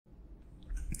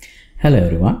Hello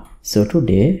everyone. So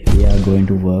today we are going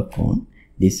to work on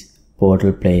this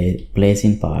portal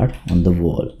placing part on the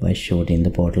wall by shooting the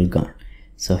portal gun.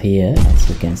 So here, as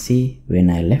you can see,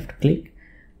 when I left click,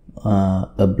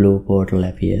 a blue portal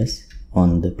appears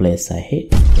on the place I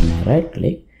hit. When I right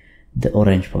click, the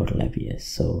orange portal appears.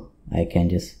 So I can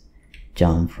just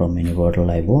jump from any portal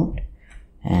I want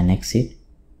and exit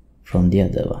from the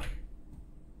other one.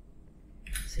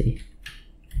 See,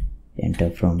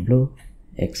 enter from blue,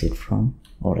 exit from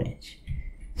orange.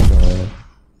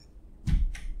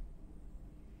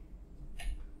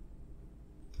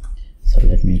 So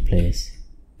let me place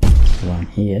one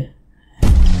here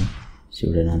and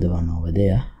shoot another one over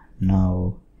there.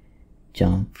 Now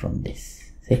jump from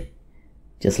this. See,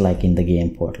 just like in the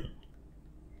game portal.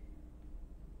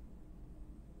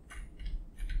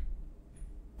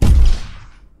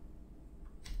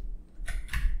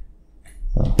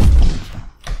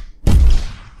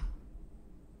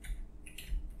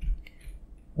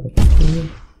 Okay,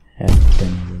 have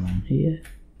another one here.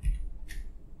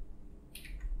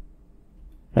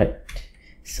 Right,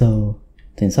 so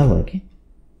things are working.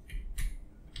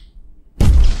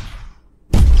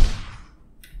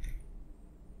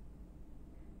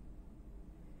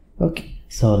 Okay,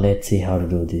 so let's see how to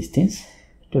do these things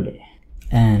today.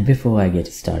 And before I get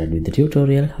started with the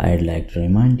tutorial, I'd like to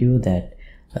remind you that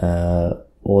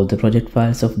all the project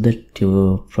files of the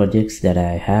two projects that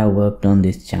I have worked on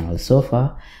this channel so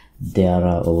far, there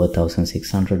are over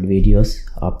 1600 videos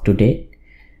up to date.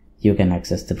 You can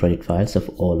access the project files of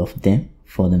all of them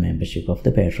for the membership of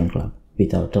the Patreon club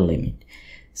without a limit.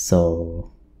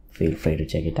 So feel free to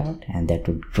check it out, and that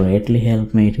would greatly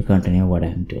help me to continue what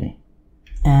I'm doing.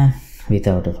 And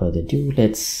without further ado,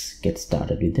 let's get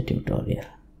started with the tutorial.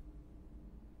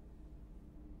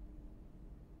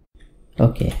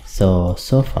 Okay, so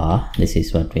far this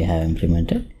is what we have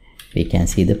implemented. We can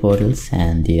see the portals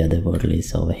and the other portal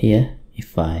is over here.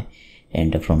 If I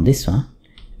enter from this one,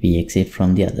 we exit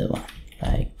from the other one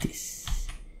like this.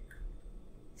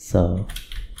 So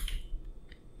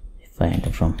if I enter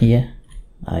from here,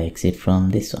 I exit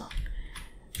from this one.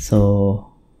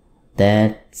 So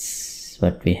that's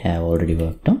what we have already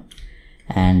worked on.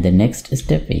 And the next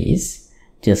step is,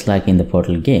 just like in the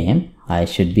portal game, I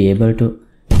should be able to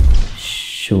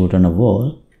shoot on a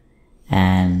wall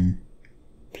and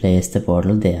place the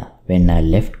portal there. When I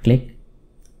left click,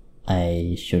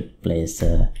 I should place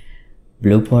a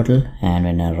blue portal, and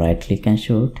when I right click and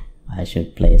shoot, I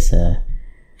should place a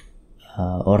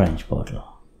orange portal.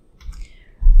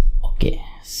 Okay,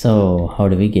 so how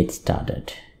do we get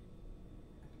started?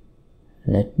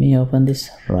 Let me open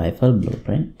this rifle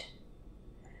blueprint.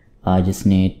 I just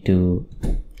need to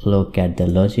look at the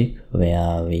logic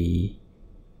where we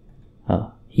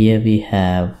here we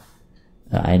have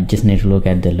I just need to look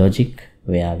at the logic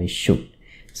where we shoot.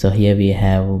 So here we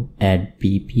have add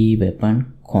PP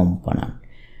weapon component.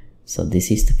 So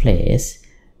this is the place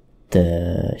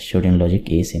the shooting logic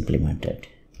is implemented.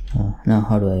 Now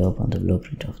how do I open the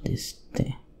blueprint of this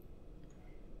thing?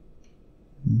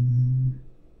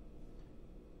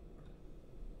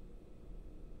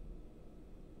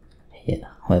 Here,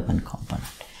 weapon component.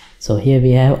 So here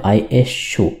we have IS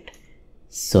shoot.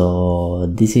 So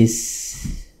this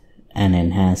is an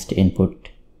enhanced input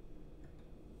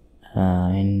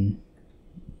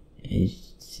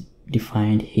it's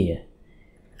defined here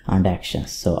under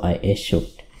actions. So IS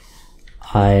shoot.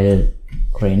 I'll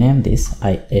rename this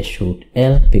IS shoot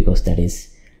L because that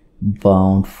is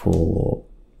bound for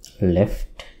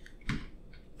left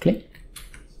click,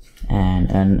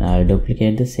 and I'll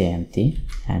duplicate the same thing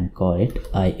and call it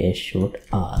IS shoot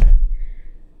R.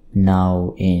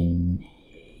 Now in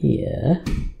here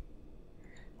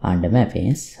under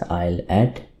mappings, I'll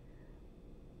add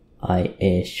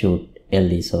IS shoot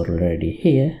L is already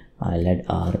here. I'll add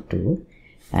R2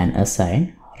 and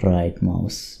assign right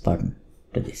mouse button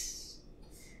to this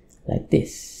like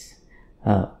this.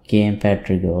 Gamepad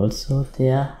trigger also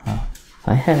there.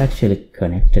 I have actually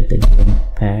connected the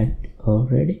gamepad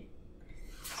already.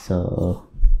 So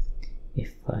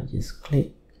if I just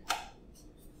click,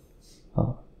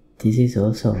 this is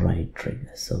also right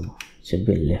trigger, so it should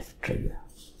be left trigger.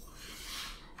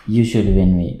 Usually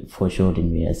when for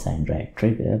shooting we assign right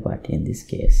trigger, but in this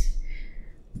case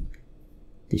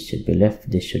this should be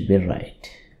left, this should be right.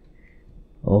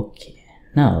 Okay,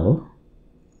 now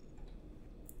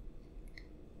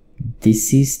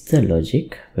this is the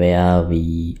logic where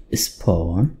we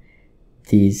spawn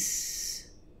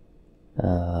this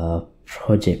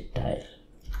projectile.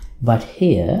 But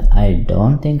here I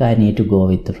don't think I need to go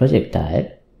with the projectile.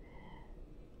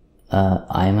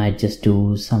 I might just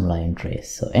do some line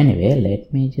trace. So anyway,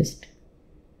 let me just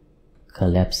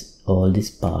collapse all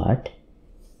this part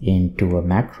into a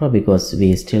macro, because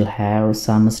we still have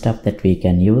some stuff that we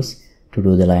can use to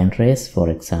do the line trace. For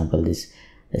example,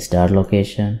 the start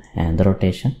location and the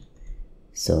rotation.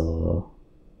 So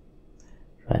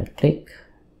right click,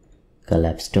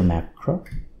 collapse to macro,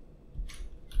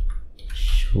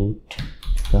 shoot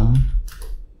down.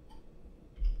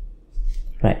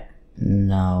 Right,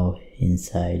 now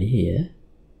inside here,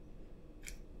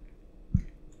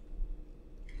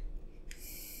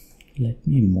 let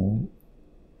me move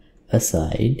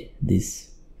aside this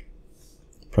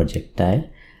projectile.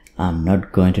 I'm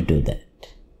not going to do that,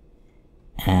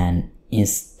 and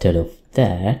instead of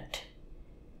that,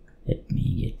 let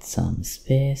me get some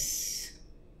space.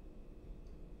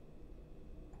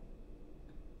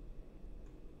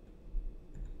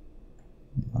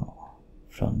 No,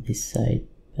 from this side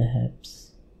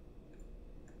perhaps.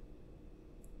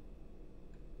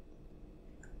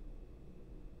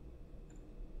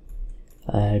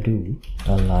 I'll do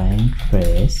a line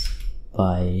trace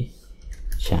by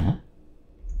channel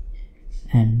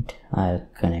and I'll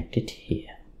connect it here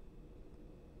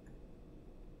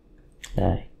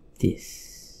like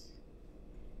this.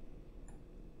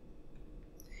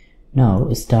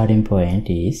 Now starting point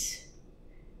is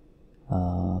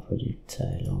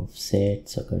projectile offset,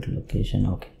 socket location,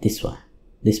 okay, this one,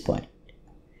 this point,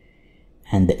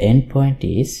 and the end point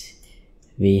is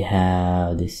we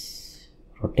have this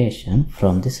rotation.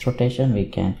 From this rotation we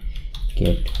can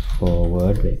get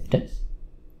forward vector,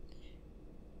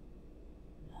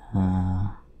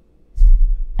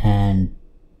 and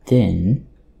then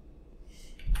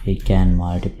we can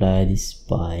multiply this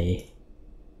by,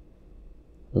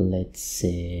 let's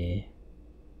say,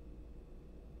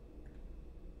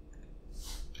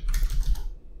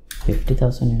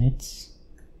 50,000 units.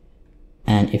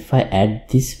 And if I add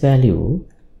this value,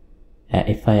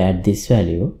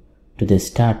 to the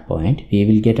start point, we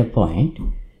will get a point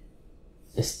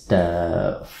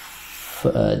that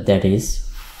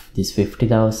is this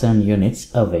 50,000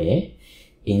 units away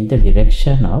in the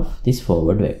direction of this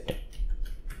forward vector.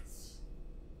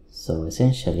 So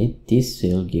essentially this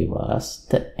will give us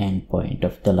the endpoint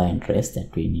of the line trace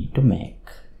that we need to make.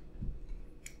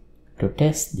 To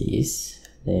test this,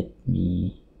 let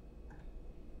me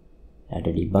add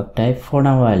a debug type. For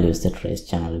now I'll use the trace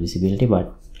channel visibility,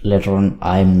 but later on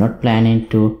I'm not planning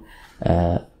to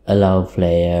allow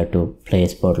player to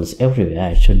place portals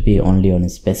everywhere. It should be only on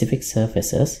specific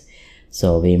surfaces,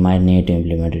 so we might need to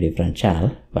implement a different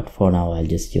channel, but for now I'll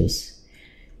just use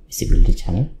visibility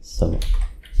channel. So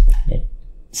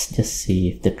let's just see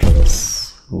if the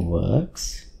trace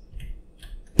works.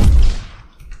 I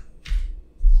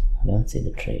don't see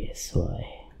the trace,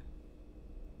 why?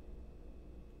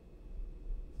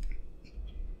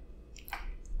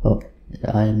 Oh,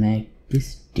 I'll make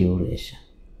this duration.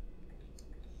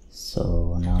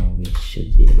 So now we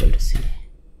should be able to see.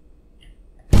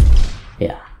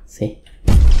 Yeah, see?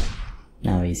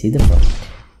 Now we see the point.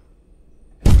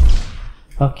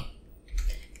 Okay.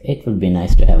 It would be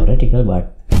nice to have a reticle,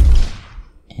 but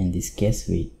in this case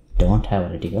we don't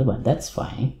have a reticle, but that's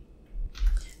fine.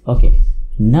 Okay.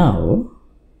 Now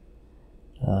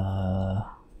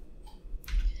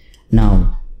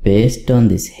based on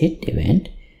this hit event,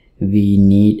 we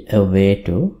need a way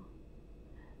to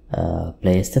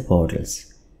place the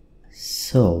portals.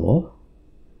 So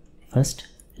first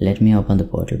let me open the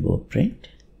portal blueprint,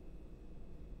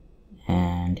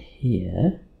 and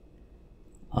here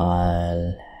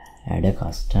I'll add a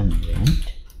custom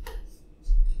event,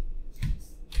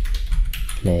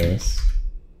 place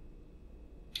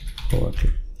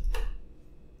portal,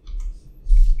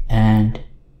 and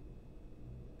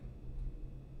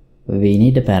we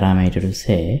need a parameter to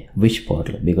say which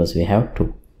portal, because we have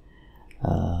two.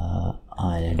 I'll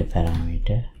add a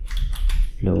parameter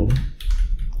blue,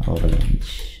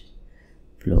 orange,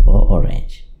 blue or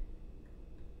orange.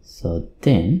 So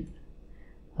then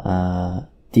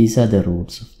these are the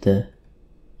roots of the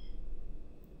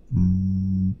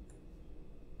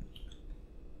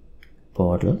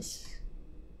portals,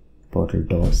 portal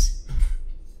doors.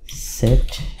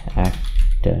 Set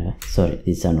actor, sorry,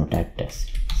 these are not actors.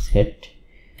 Set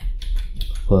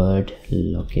word,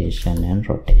 location and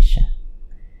rotation.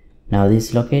 Now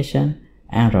this location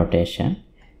and rotation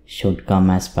should come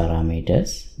as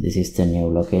parameters. This is the new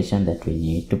location that we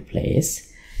need to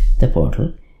place the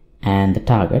portal, and the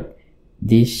target,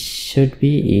 this could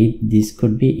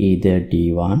be either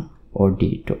D1 or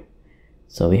D2.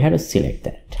 So we have to select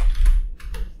that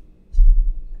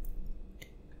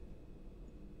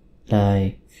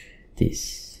like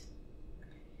this.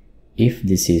 If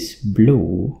this is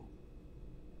blue,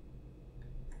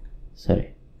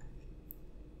 sorry,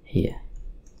 here.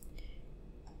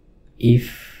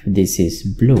 If this is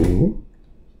blue,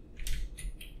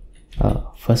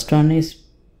 first one is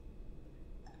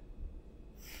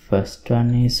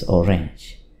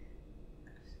orange,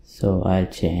 so I'll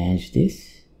change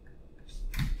this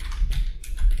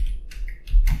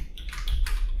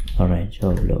orange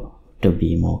or blue to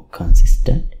be more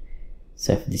consistent.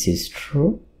 So if this is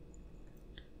true,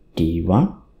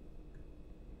 D1.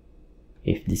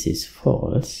 If this is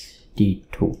false,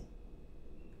 D2.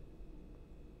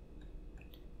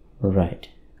 Right.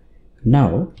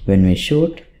 Now when we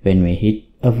hit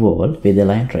a wall with a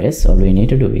line trace, all we need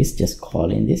to do is just call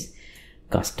in this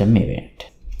custom event.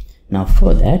 Now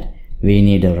for that, we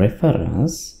need a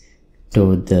reference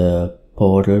to the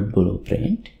portal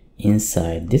blueprint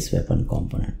inside this weapon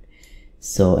component.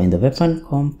 So in the weapon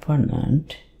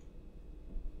component,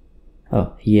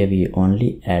 here we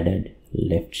only added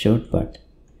left shoot, but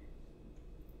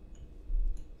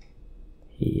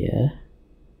here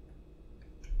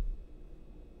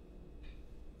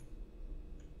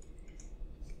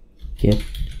get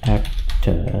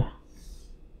actor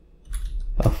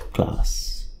of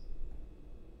class,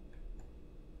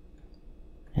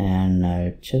 and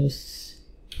I'll choose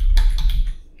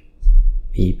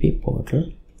PP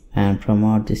portal and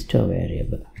promote this to a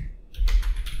variable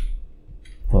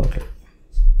portal.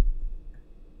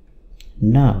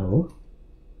 Now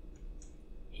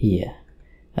here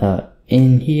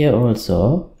in here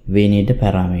also we need a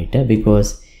parameter,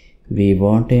 because we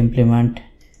want to implement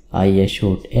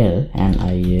𝐼𝐴_shoot_L and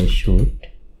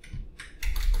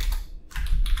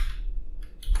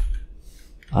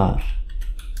𝐼𝐴_shoot_R.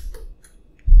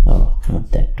 Oh,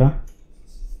 not that one.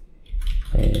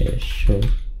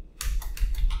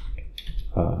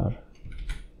 𝐼𝐴_shoot_R,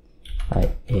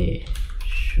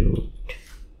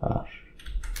 𝐼𝐴_shoot_R.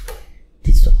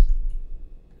 This one.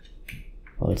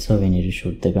 Also we need to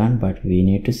shoot the gun, but we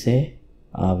need to say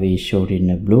are we shooting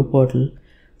a blue portal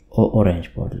or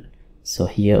orange portal. So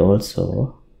here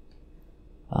also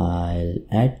I'll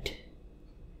add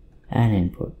an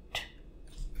input,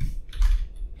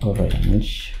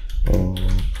 orange or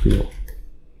blue.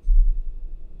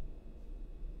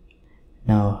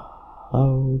 Now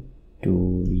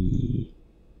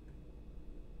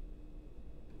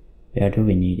where do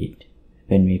we need it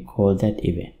when we call that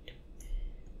event?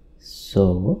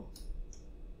 So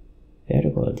where to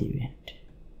call the event?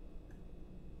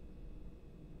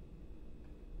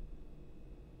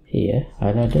 Here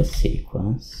I'll add a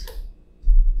sequence,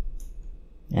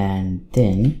 and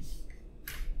then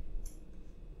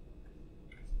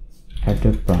add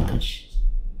a branch.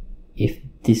 If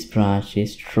this branch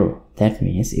is true, that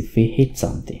means if we hit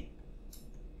something,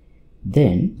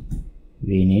 then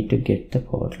we need to get the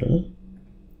portal.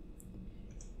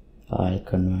 I'll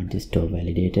convert this to a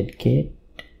validated gate,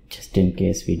 just in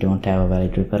case we don't have a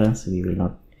valid reference, we will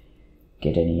not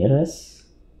get any errors.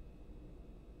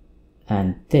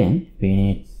 And then we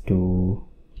need to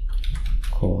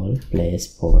call place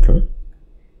portal.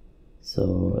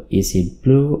 So is it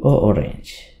blue or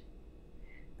orange?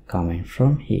 Coming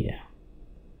from here.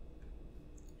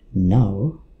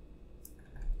 Now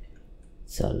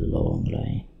it's a long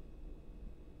line.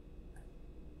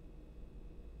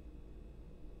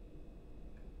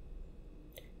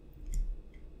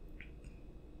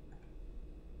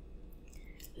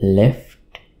 Left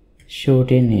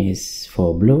shooting is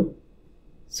for blue,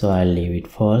 so I'll leave it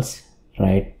false.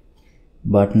 Right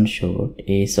button shoot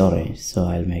is orange, so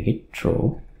I'll make it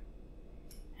true.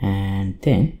 And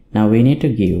then now we need to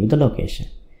give the location.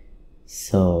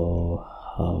 So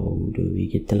how do we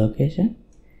get the location?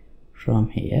 From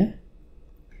here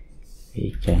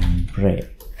we can break,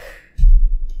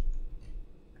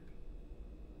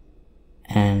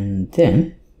 and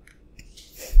then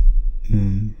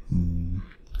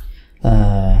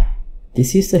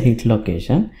this is the hit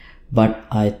location, but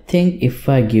I think if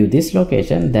I give this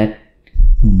location, that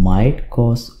might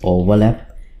cause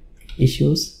overlap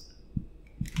issues,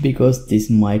 because this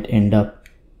might end up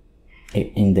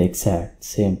in the exact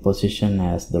same position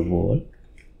as the wall.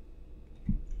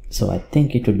 So I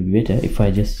think it would be better if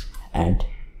I just add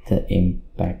the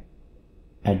impact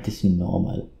at this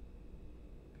normal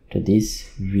to this.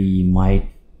 We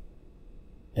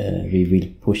will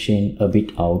push in a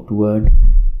bit outward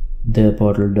the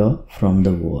portal door from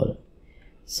the wall,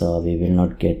 so we will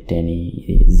not get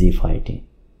any Z fighting.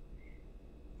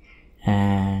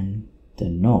 And the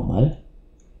normal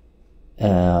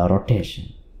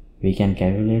rotation we can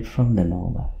calculate from the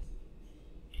normal.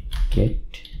 Get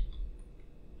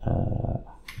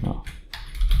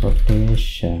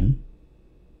rotation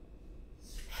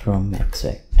from X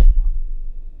vector.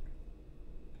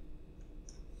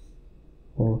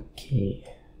 Okay,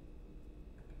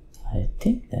 I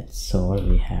think that's all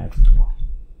we have to do.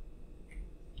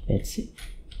 Let's see.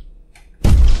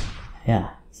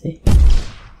 Yeah, see,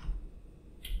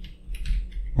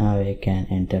 now we can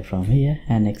enter from here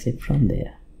and exit from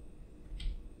there.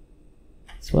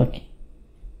 It's working.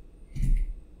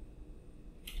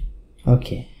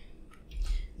 Okay,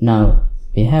 now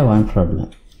we have one problem.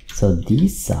 So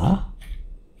these are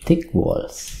thick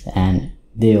walls and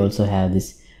they also have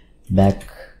this back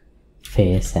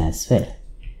face as well.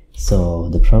 So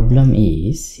the problem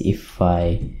is, if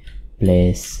I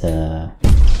place a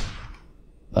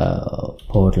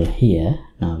portal here,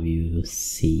 now you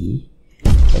see,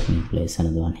 let me place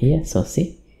another one here. So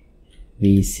see,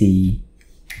 we see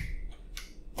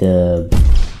the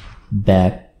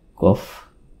back of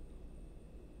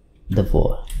the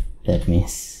wall. That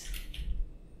means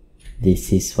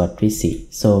this is what we see.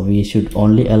 So we should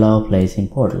only allow placing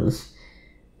portals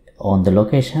on the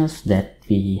locations that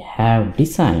we have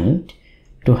designed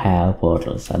to have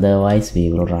portals, otherwise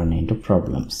we will run into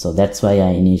problems. So that's why I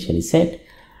initially said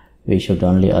we should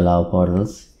only allow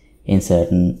portals in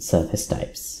certain surface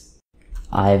types.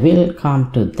 I will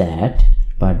come to that,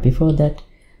 but before that,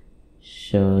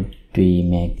 should we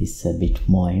make this a bit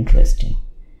more interesting,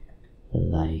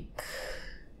 like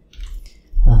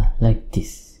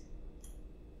this.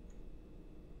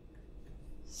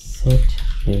 Set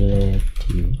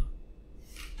relative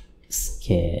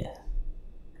scale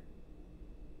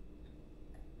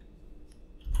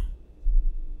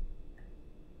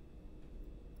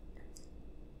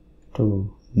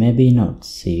to maybe not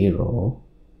 0,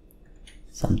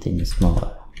 something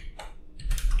smaller,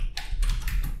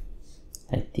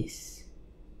 like this.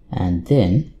 And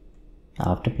then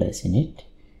after placing it,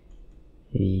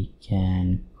 we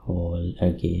can call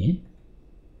again,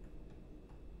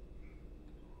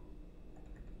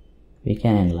 we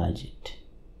can enlarge it.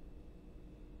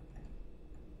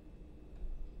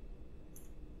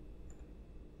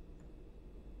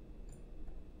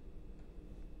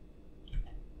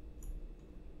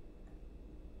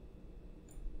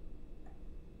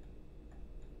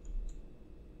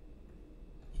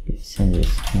 Send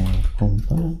this small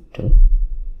component to,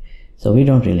 so we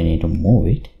don't really need to move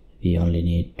it, we only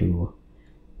need to,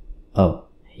 oh,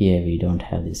 here we don't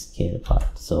have the scale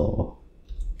part, so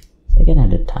we can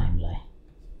add a timeline.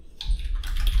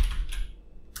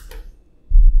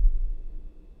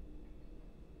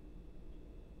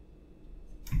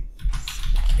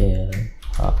 Scale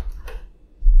up,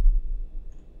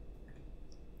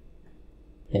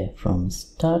 play from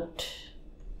start,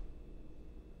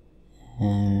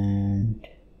 and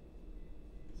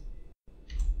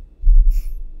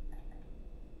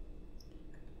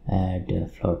add a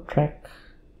float track,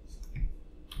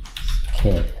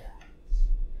 scale,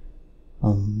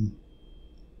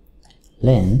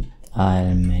 length,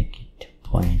 I'll make it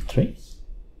 0.3,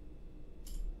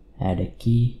 add a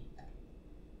key,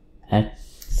 at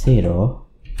 0,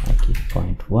 make it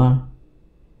 0.1,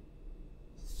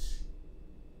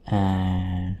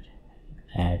 and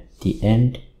at the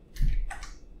end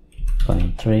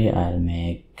 0.3, I'll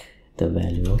make the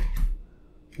value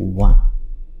 1.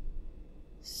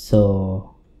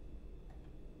 So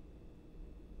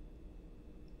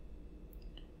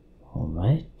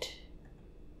alright,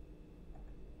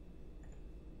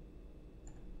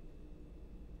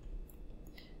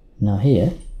 now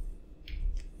here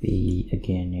we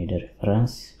again need a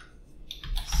reference,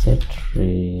 set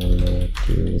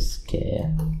relative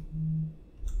scale,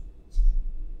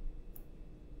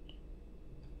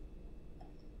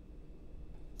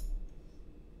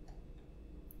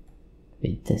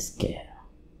 with the scale.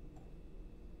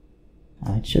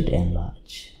 Now it should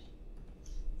enlarge.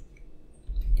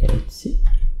 Okay, let's see.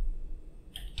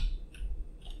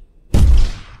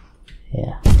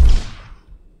 Yeah.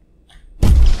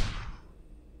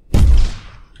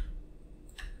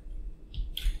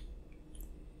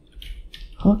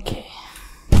 Okay.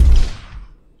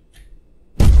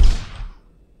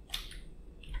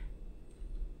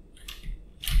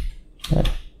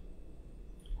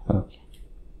 Okay.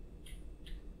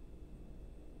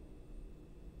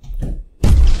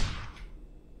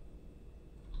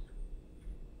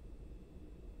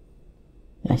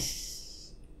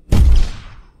 Nice.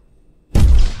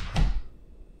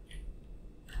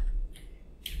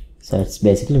 So it's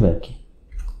basically working.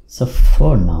 So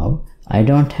for now, I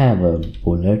don't have a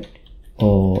bullet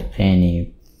or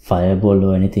any fireball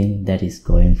or anything that is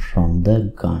going from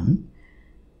the gun.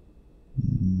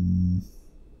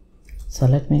 So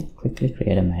let me quickly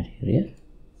create a material.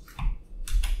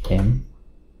 M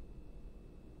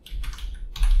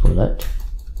bullet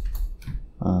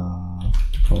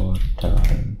portal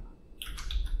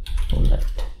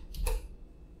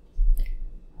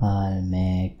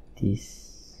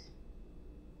this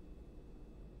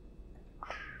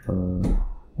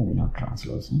maybe not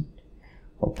translucent,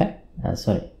 opaque,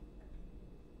 sorry,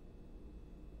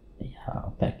 yeah,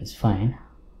 opaque is fine.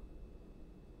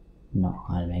 No,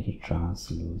 I'll make it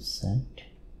translucent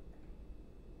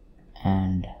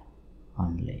and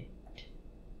unlit.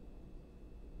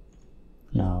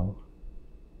 Now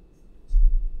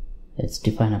let's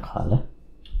define a color.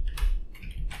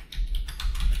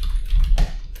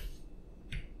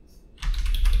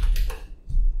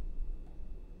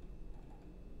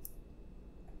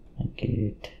 Make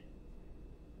it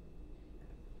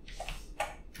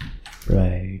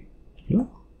bright blue.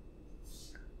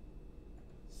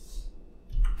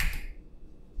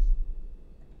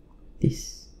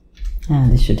 This,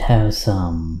 and this should have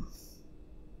some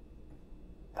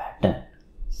pattern.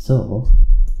 So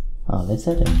let's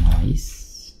add a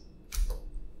noise,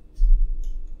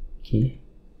 okay,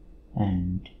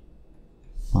 and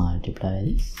multiply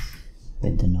this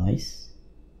with the noise.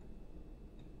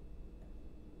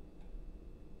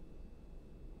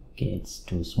 Okay, it's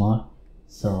too small,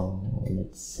 so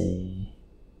let's say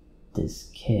the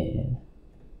scale,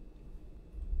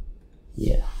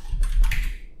 yeah,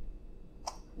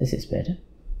 this is better.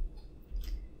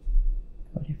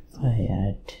 What if I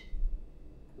add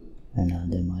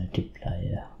another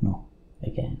multiplier? No,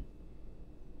 again,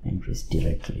 increase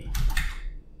directly,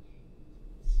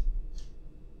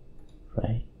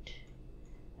 right?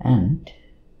 And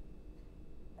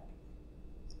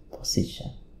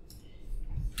position,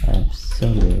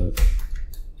 absolute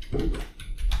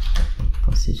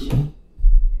position,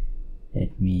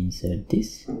 it means that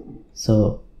this.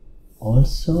 So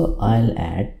also I'll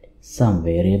add some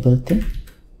variable thing,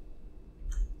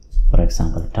 for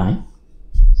example time.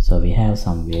 So we have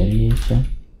some variation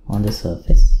on the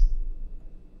surface.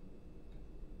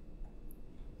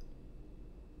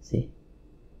 See,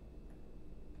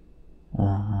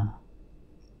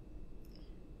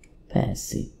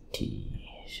 opacity,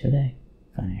 should I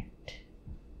connect?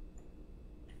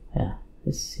 Yeah,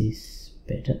 this is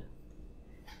better.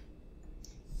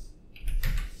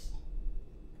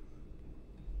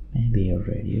 Maybe I'll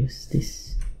reduce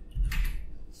this.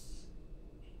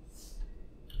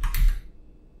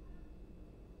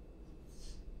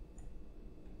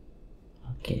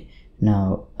 Okay,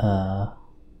 now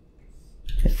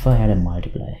if I had a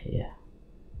multiplier here,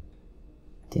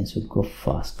 things would go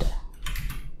faster,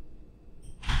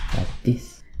 like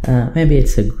this. Maybe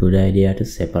it's a good idea to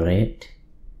separate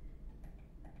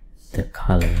the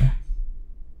color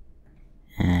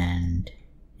and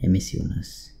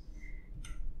emissiveness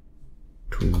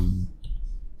to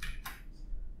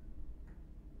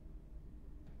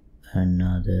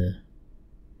another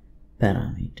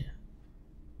parameter.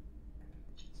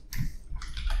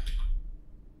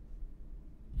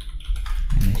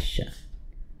 Emission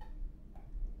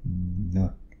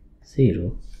not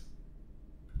 0,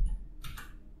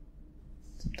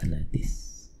 something like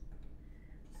this.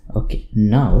 Okay,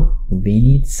 now we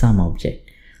need some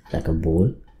object like a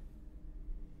ball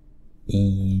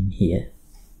in here.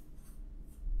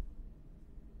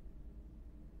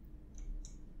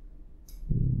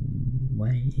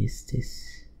 Why is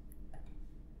this?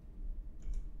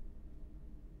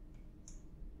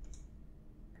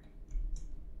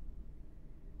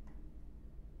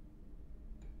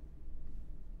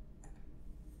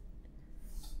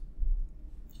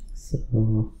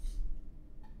 So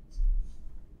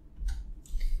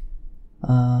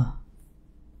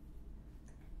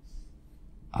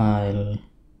I'll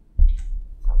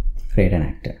create an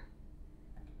actor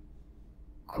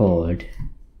called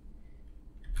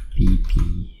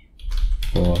PP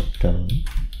portal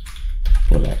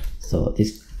bullet. So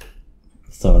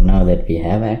now that we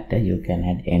have actor, you can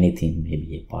add anything,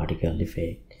 maybe a particle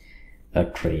effect, a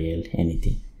trail,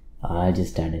 anything. I'll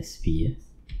just add a sphere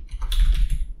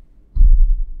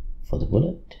for the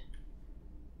bullet.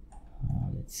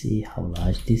 Let's see how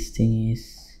large this thing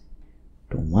is.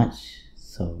 Too much,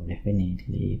 so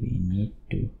definitely we need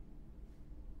to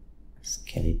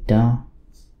scale it down.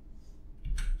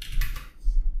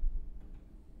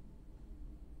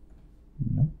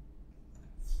 No.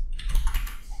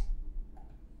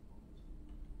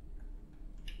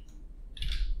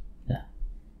 Yeah,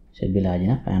 should be large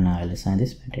enough, and I'll assign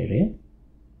this material.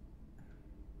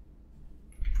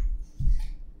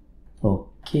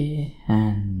 Okay,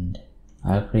 and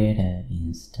I'll create an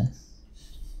instance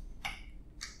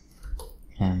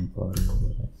and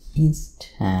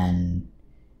inst and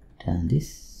turn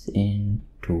this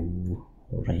into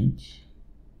orange.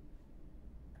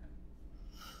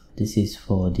 This is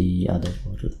for the other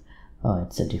portal. Oh,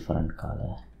 it's a different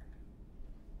color.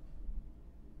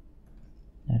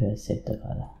 How do I set the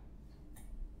color?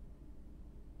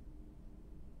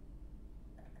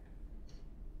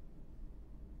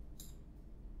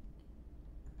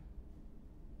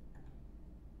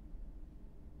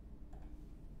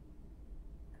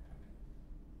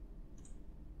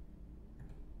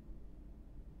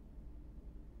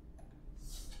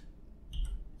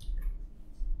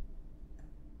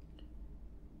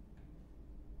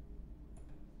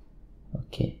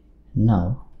 Okay,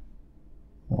 now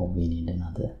we need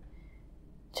another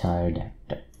child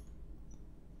actor.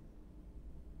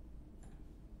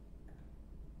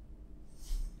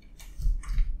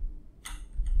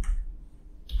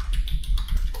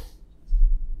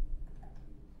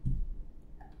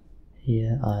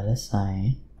 Here I'll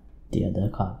assign the other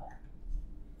color.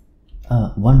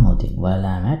 One more thing, while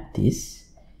I'm at this,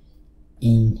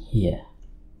 in here,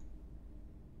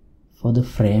 for the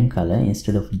frame color,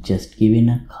 instead of just giving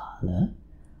a color,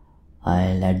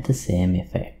 I'll add the same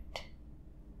effect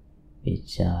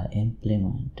which are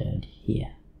implemented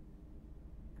here.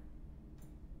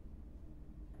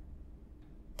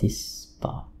 This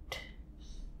part.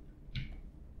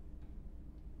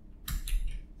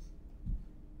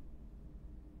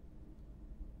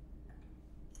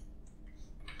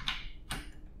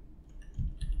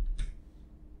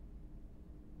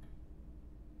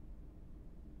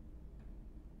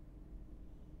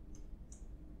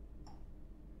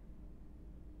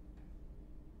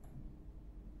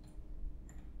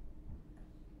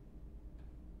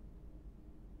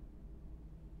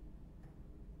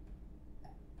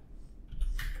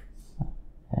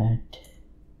 Add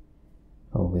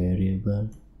a variable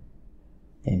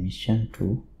emission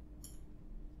to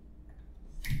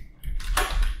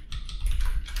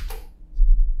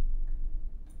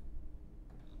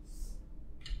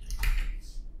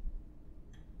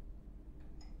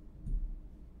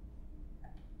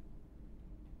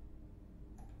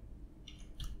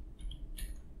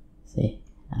see,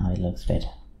 now it looks better.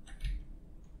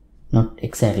 Not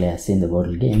exactly as in the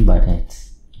bottle game, but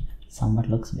it's somewhat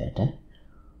looks better.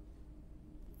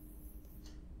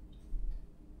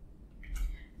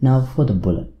 Now for the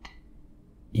bullet,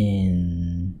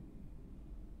 in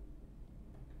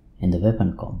the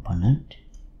weapon component,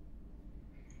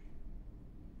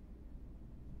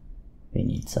 we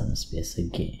need some space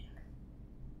again.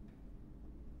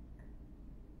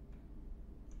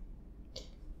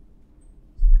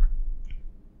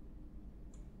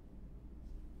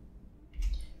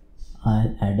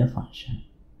 I'll add a function,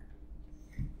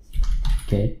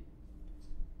 get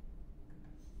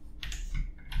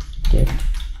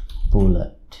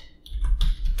bullet,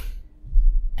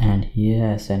 and here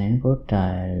as an input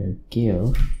I'll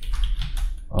give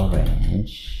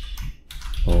orange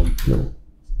or blue.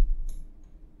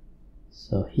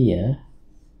 So here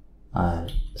I'll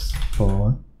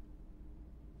spawn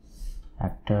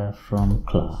actor from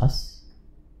class,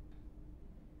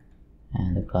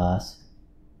 and the class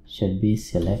should be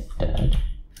selected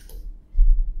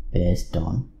based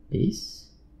on this.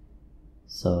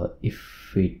 So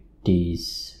if it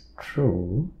is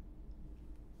true,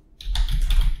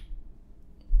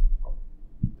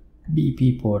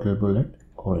 BP portal bullet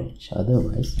orange,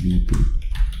 otherwise BP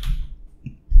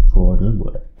portal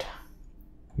bullet,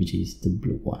 which is the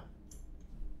blue one.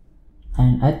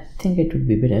 And I think it would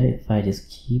be better if I just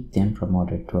keep them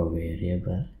promoted to a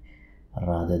variable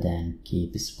rather than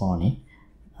keep spawning.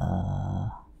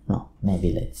 No,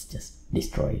 maybe let's just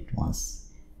destroy it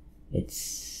once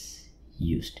it's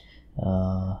used.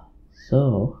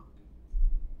 So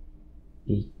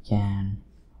we can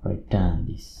return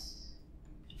this.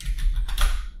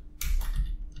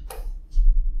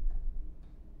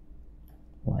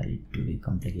 Why it to be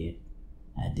complicated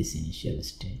at this initial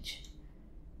stage?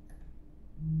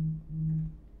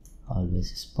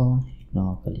 Always spawn,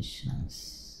 ignore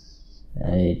collisions.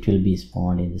 It will be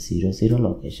spawned in the 0,0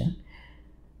 location,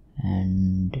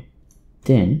 and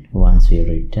then once we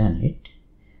return it,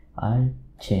 I'll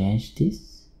change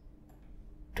this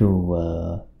to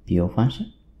a pure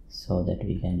function so that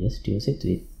we can just use it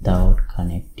without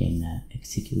connecting an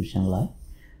execution line.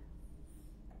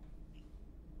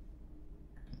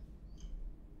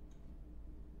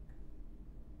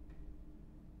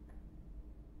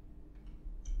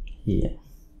 Here,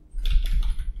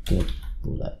 get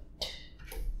bullet,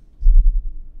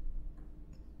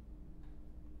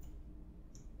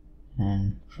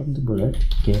 and from the bullet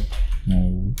get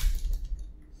move,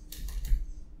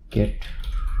 get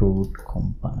root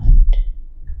component.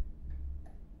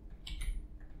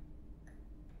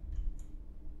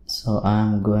 So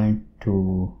I'm going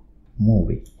to move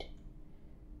it,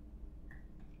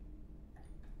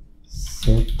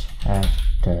 set at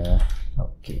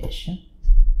location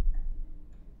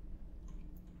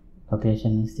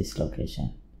location is this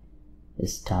location, the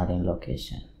starting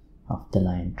location of the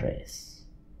line trace.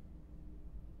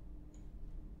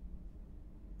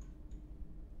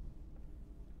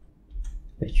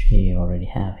 Which we already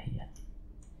have here.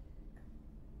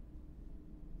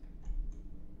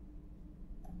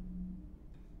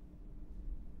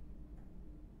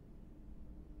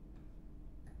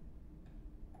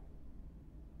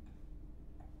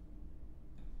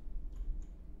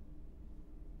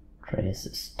 Trace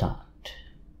start.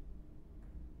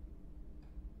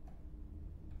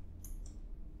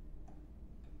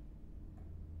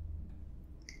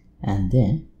 And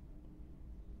then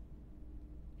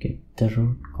get the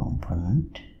root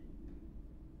component,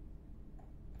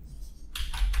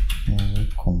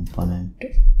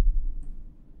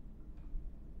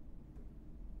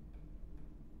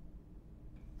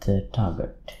 the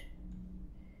target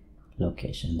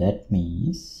location. That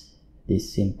means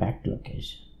this impact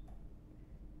location.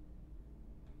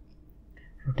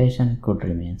 Rotation could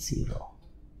remain 0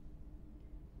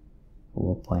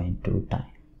 over 0.2 time.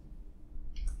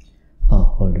 Oh,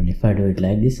 hold on, if I do it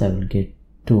like this I will get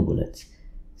 2 bullets.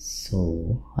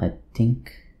 So I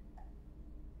think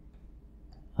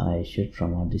I should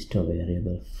promote this to a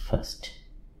variable first.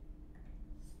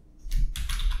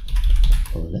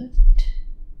 Bullet,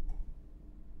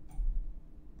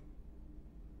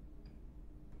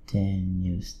 then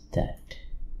use that.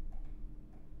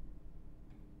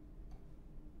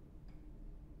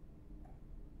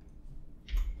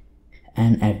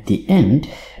 And at the end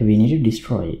we need to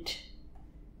destroy it,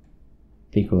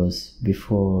 because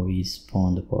before we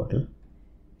spawn the portal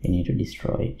we need to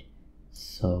destroy it.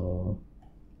 So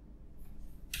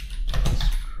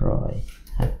destroy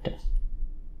actor.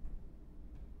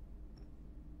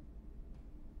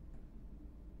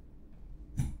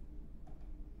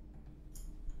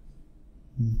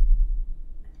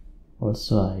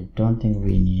 Also I don't think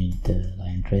we need the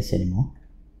line trace anymore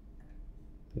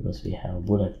because we have a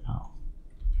bullet now.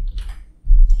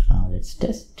 Now let's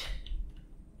test.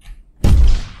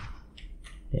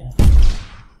 Yeah.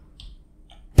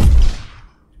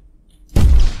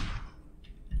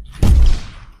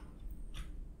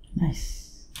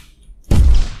 Nice.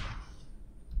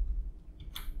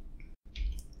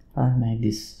 I'll make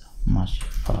this much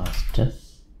faster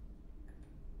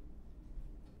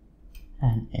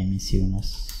and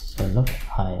emissiveness a lot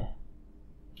higher.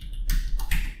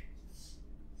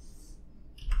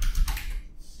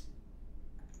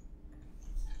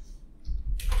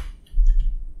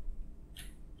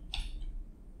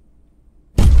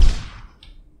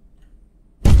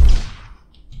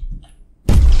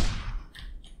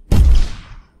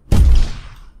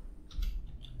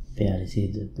 Barely see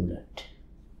the bullet.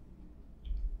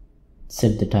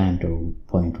 Set the time to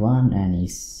 0.1 and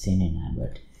is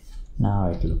enabled. Now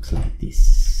it looks like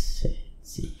this.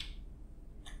 Let's see.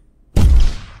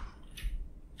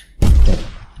 Better.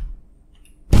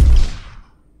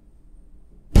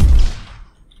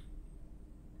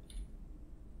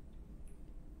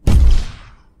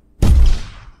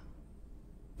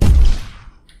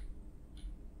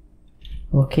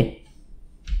 Okay,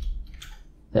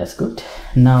 that's good.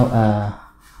 Now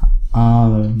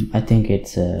I think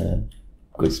it's a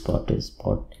good spot to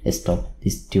stop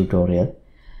this tutorial.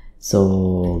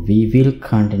 So we will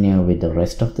continue with the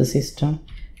rest of the system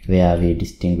where we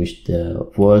distinguish the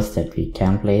worlds that we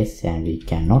can place and we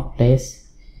cannot place,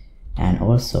 and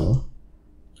also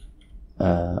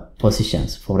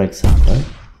positions. For example,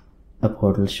 a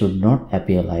portal should not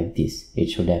appear like this, it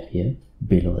should appear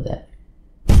below that.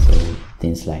 So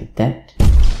things like that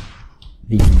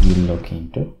we will look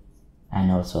into,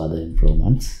 and also other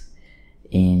improvements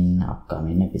in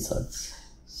upcoming episodes.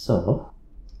 So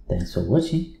thanks for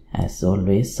watching. As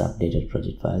always, updated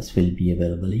project files will be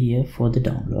available here for the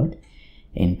download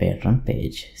in Patreon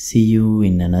page. See you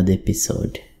in another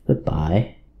episode.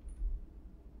 Goodbye.